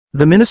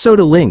The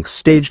Minnesota Lynx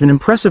staged an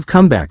impressive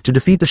comeback to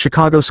defeat the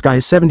Chicago Sky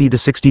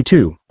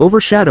 70-62,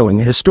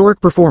 overshadowing a historic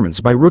performance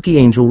by rookie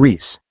Angel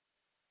Reese.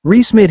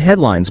 Reese made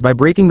headlines by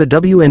breaking the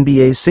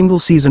WNBA's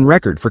single-season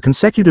record for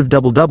consecutive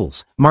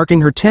double-doubles,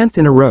 marking her 10th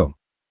in a row.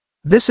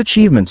 This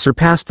achievement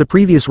surpassed the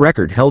previous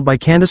record held by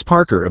Candace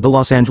Parker of the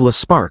Los Angeles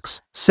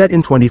Sparks, set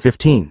in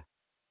 2015.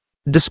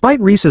 Despite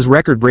Reese's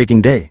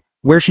record-breaking day,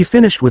 where she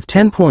finished with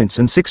 10 points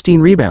and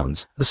 16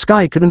 rebounds, the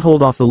Sky couldn't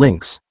hold off the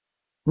Lynx.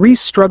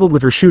 Reese struggled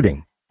with her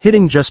shooting,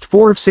 hitting just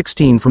 4 of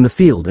 16 from the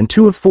field and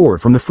 2 of 4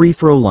 from the free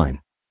throw line.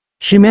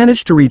 She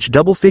managed to reach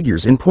double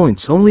figures in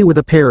points only with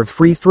a pair of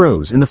free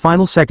throws in the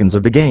final seconds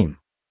of the game.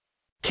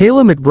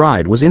 Kayla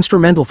McBride was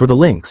instrumental for the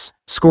Lynx,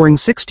 scoring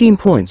 16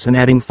 points and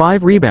adding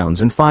 5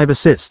 rebounds and 5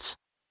 assists.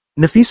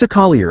 Napheesa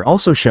Collier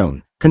also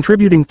shone,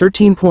 contributing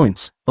 13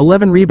 points,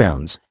 11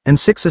 rebounds, and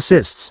 6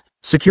 assists,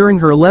 securing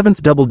her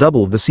 11th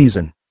double-double of the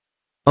season.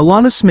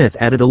 Alanna Smith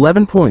added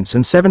 11 points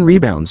and 7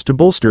 rebounds to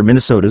bolster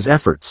Minnesota's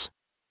efforts.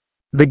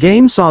 The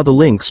game saw the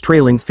Lynx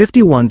trailing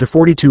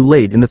 51-42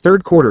 late in the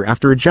third quarter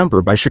after a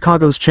jumper by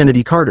Chicago's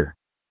Kennedy Carter.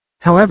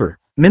 However,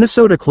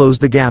 Minnesota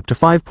closed the gap to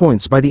 5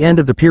 points by the end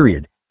of the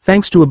period,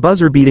 thanks to a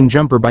buzzer-beating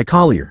jumper by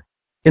Collier.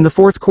 In the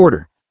fourth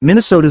quarter,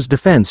 Minnesota's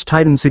defense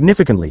tightened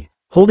significantly,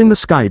 holding the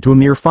Sky to a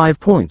mere 5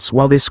 points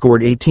while they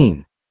scored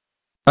 18.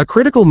 A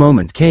critical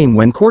moment came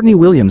when Courtney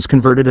Williams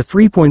converted a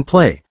three-point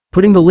play,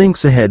 putting the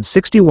Lynx ahead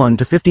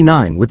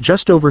 61-59 with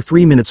just over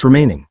 3 minutes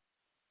remaining.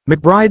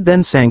 McBride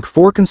then sank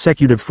 4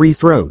 consecutive free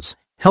throws,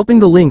 helping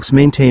the Lynx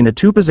maintain a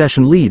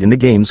 2-possession lead in the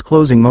game's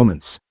closing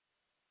moments.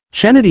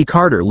 Kennedy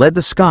Carter led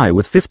the Sky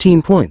with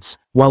 15 points,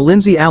 while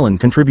Lindsay Allen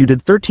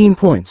contributed 13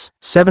 points,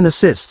 7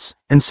 assists,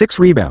 and 6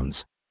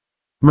 rebounds.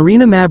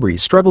 Marina Mabrey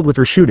struggled with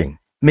her shooting,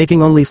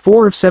 making only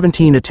 4 of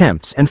 17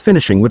 attempts and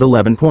finishing with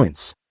 11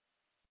 points.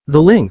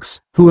 The Lynx,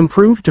 who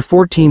improved to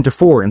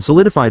 14-4 and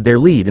solidified their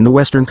lead in the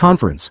Western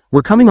Conference,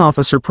 were coming off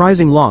a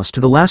surprising loss to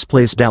the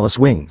last-place Dallas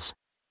Wings.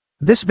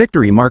 This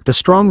victory marked a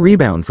strong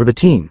rebound for the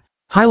team,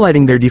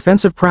 highlighting their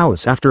defensive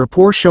prowess after a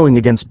poor showing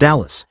against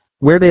Dallas,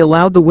 where they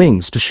allowed the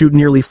Wings to shoot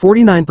nearly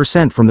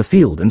 49% from the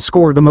field and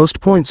score the most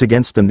points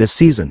against them this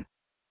season.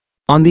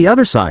 On the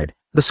other side,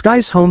 the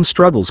Sky's home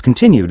struggles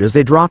continued as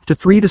they dropped to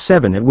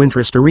 3-7 at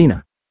Wintrust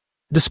Arena.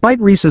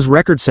 Despite Reese's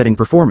record-setting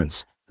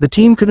performance, the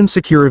team couldn't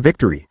secure a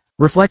victory,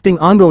 reflecting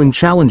ongoing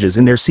challenges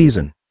in their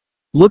season.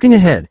 Looking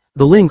ahead,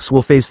 the Lynx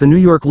will face the New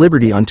York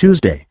Liberty on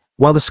Tuesday,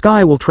 while the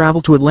Sky will travel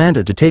to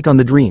Atlanta to take on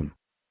the Dream.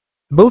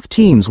 Both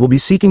teams will be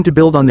seeking to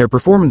build on their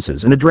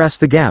performances and address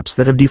the gaps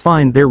that have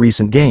defined their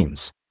recent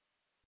games.